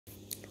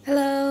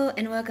Hello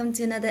and welcome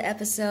to another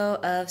episode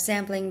of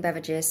Sampling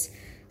Beverages.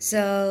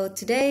 So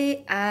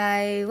today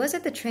I was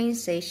at the train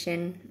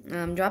station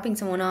dropping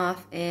someone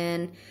off,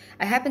 and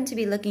I happened to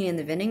be looking in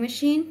the vending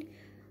machine.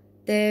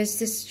 There's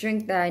this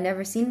drink that I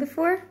never seen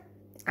before.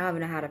 I don't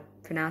know how to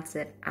pronounce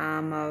it.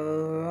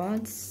 Ambasa.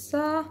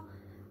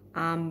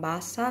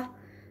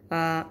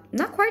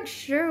 Not quite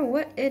sure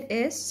what it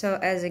is. So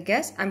as a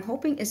guess, I'm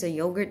hoping it's a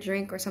yogurt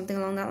drink or something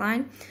along that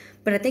line.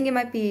 But I think it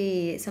might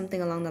be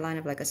something along the line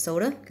of like a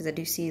soda, because I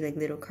do see like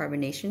little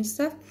carbonation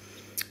stuff.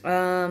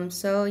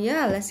 So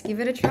yeah, let's give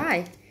it a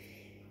try.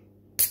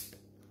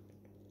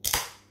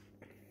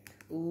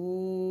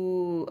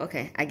 Ooh,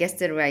 okay, I guessed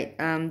it right.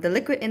 The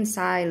liquid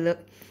inside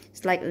looked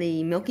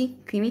slightly milky,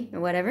 creamy, or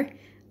whatever.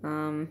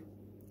 And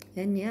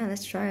yeah,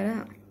 let's try it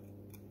out.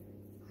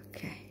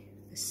 Okay,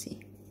 let's see.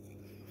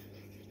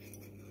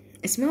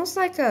 It smells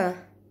like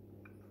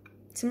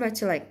similar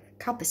to like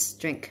Calpis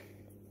drink.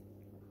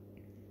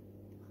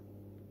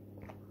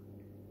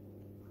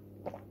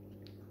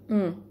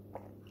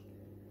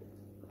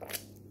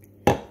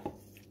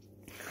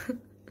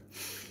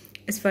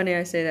 It's funny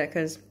I say that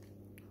because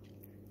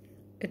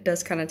it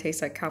does kind of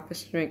taste like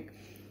Calpis drink.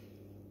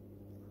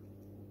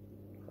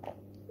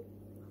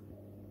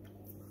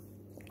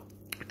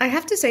 I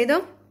have to say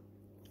though,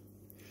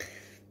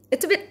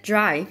 it's a bit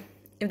dry,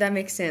 if that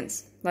makes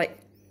sense. Like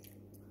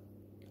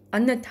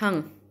on the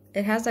tongue,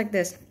 it has like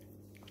this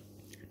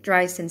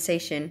dry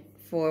sensation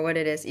for what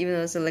it is, even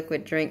though it's a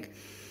liquid drink.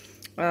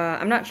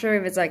 I'm not sure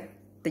if it's like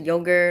the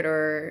yogurt,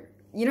 or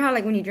you know how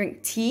like when you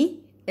drink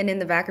tea and in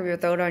the back of your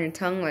throat on your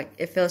tongue, like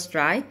it feels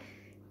dry.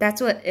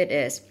 That's what it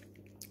is.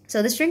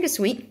 So this drink is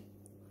sweet,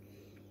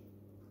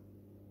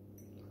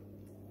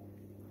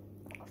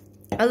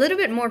 a little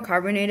bit more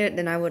carbonated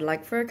than I would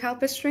like for a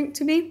Calpis drink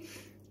to be.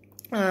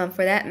 For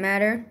that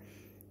matter,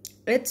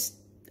 it's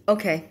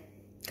okay.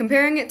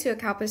 Comparing it to a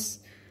Calpis,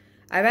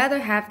 I'd rather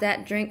have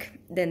that drink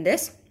than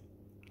this,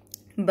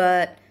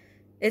 but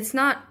it's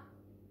not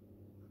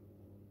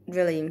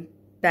really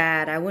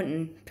bad. I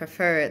wouldn't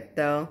prefer it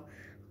though.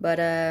 But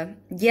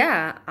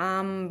yeah,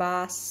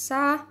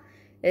 Ambasa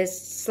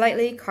is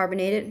slightly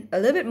carbonated, a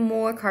little bit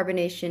more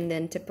carbonation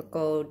than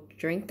typical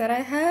drink that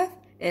I have,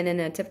 and in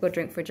a typical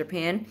drink for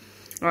Japan.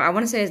 Or I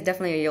want to say it's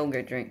definitely a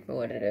yogurt drink for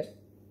what it is.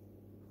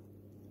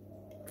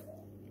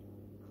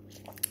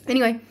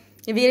 Anyway,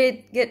 if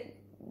you get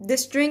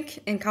this drink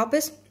in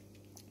Calpis,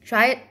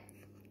 try it.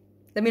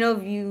 Let me know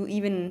if you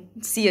even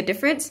see a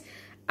difference.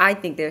 I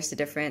think there's a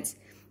difference.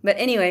 But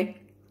anyway,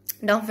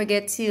 don't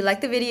forget to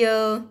like the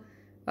video,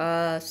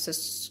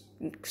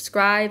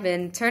 subscribe,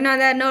 and turn on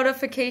that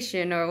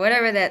notification or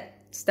whatever that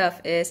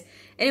stuff is.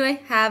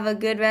 Anyway, have a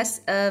good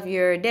rest of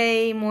your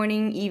day,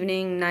 morning,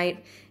 evening,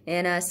 night,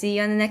 and see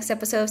you on the next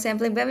episode of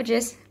Sampling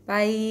Beverages.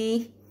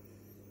 Bye!